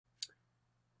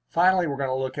Finally, we're going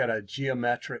to look at a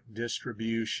geometric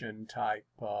distribution type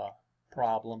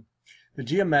problem. The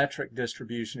geometric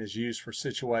distribution is used for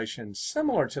situations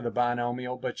similar to the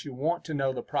binomial, but you want to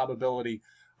know the probability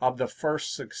of the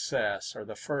first success or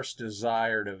the first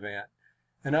desired event.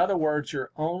 In other words,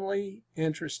 you're only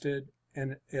interested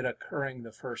in it occurring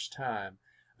the first time.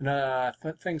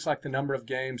 Things like the number of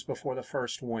games before the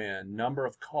first win, number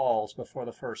of calls before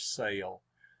the first sale,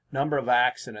 number of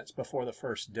accidents before the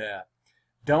first death.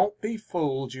 Don't be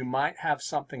fooled. You might have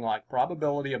something like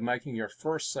probability of making your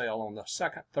first sale on the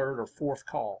second, third, or fourth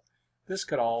call. This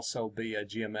could also be a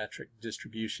geometric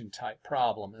distribution type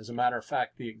problem. As a matter of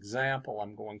fact, the example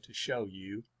I'm going to show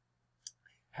you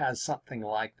has something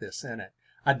like this in it.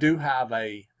 I do have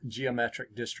a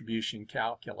geometric distribution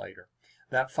calculator.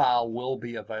 That file will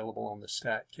be available on the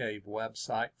StatCave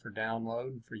website for download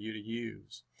and for you to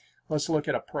use. Let's look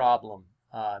at a problem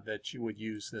that you would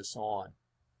use this on.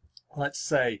 Let's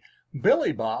say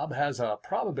Billy Bob has a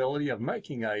probability of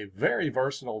making a very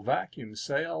versatile vacuum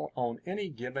sale on any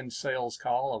given sales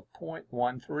call of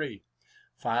 0.13.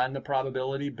 Find the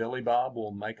probability Billy Bob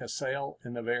will make a sale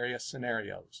in the various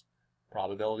scenarios.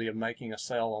 Probability of making a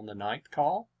sale on the 9th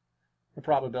call. The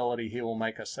probability he will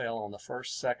make a sale on the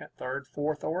 1st, 2nd, 3rd,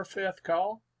 4th, or 5th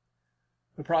call.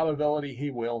 The probability he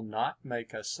will not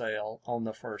make a sale on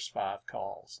the first 5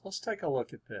 calls. Let's take a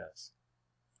look at this.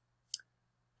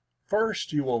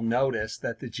 First, you will notice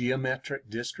that the geometric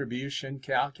distribution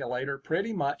calculator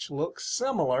pretty much looks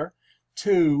similar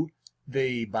to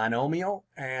the binomial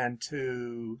and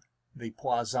to the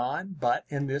Poisson, but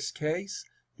in this case,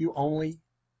 you only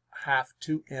have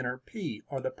to enter P,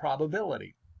 or the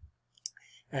probability.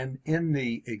 And in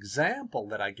the example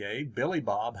that I gave, Billy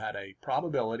Bob had a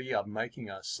probability of making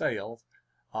a sale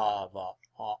of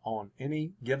on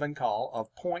any given call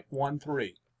of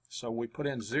 0.13. So we put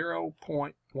in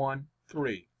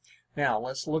 0.13. Now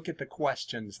let's look at the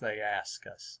questions they ask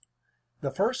us. The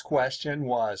first question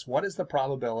was, what is the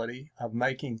probability of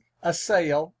making a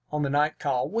sale on the 9th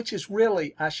call, which is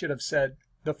really, I should have said,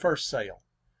 the first sale.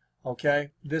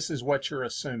 Okay, this is what you're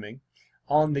assuming.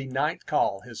 On the 9th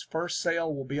call, his first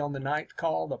sale will be on the 9th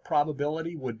call. The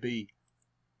probability would be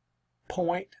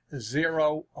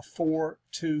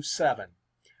 0.0427.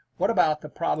 What about the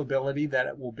probability that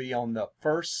it will be on the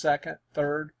 1st, 2nd,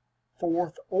 3rd,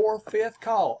 4th, or 5th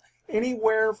call?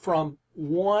 Anywhere from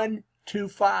 1 to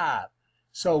 5.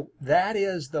 So that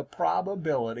is the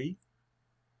probability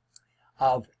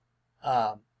of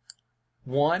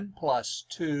 1 plus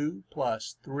 2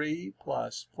 plus 3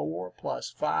 plus 4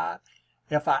 plus 5.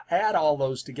 If I add all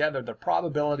those together, the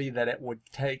probability that it would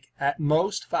take at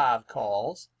most 5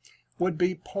 calls would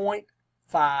be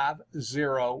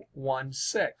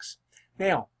 0.5016.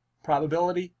 Now,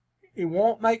 probability, he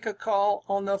won't make a call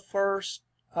on the first,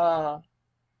 will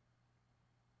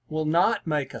not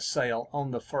make a sale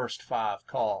on the first 5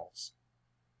 calls.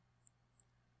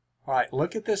 All right,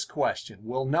 look at this question.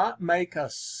 Will not make a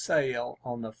sale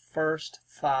on the first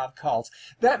 5 calls.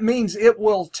 That means it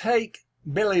will take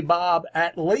Billy Bob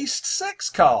at least 6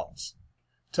 calls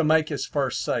to make his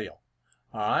first sale.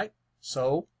 All right,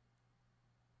 so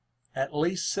at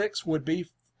least 6 would be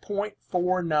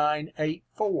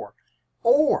 0.4984.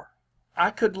 Or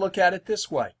I could look at it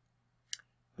this way.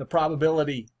 The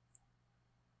probability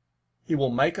he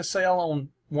will make a sale on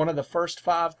one of the first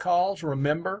 5 calls,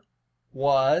 remember,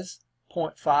 was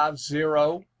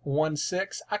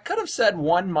 0.5016. I could have said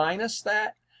 1 minus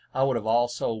that. I would have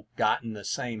also gotten the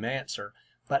same answer.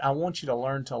 But I want you to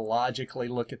learn to logically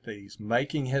look at these.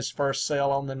 Making his first sale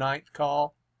on the 9th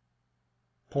call,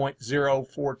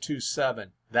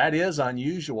 0.0427. That is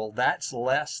unusual. That's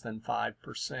less than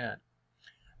 5%.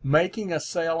 Making a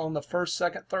sale on the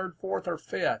 1st, 2nd, 3rd, 4th, or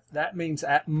 5th. That means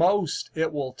at most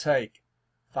it will take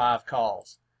 5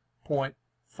 calls,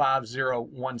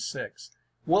 0.5016.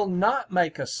 Will not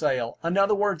make a sale. In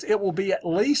other words, it will be at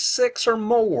least 6 or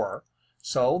more.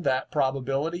 So that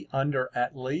probability under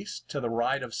at least to the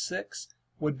right of 6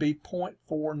 would be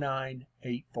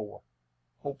 0.4984.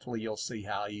 Hopefully you'll see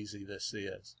how easy this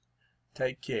is.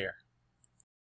 Take care.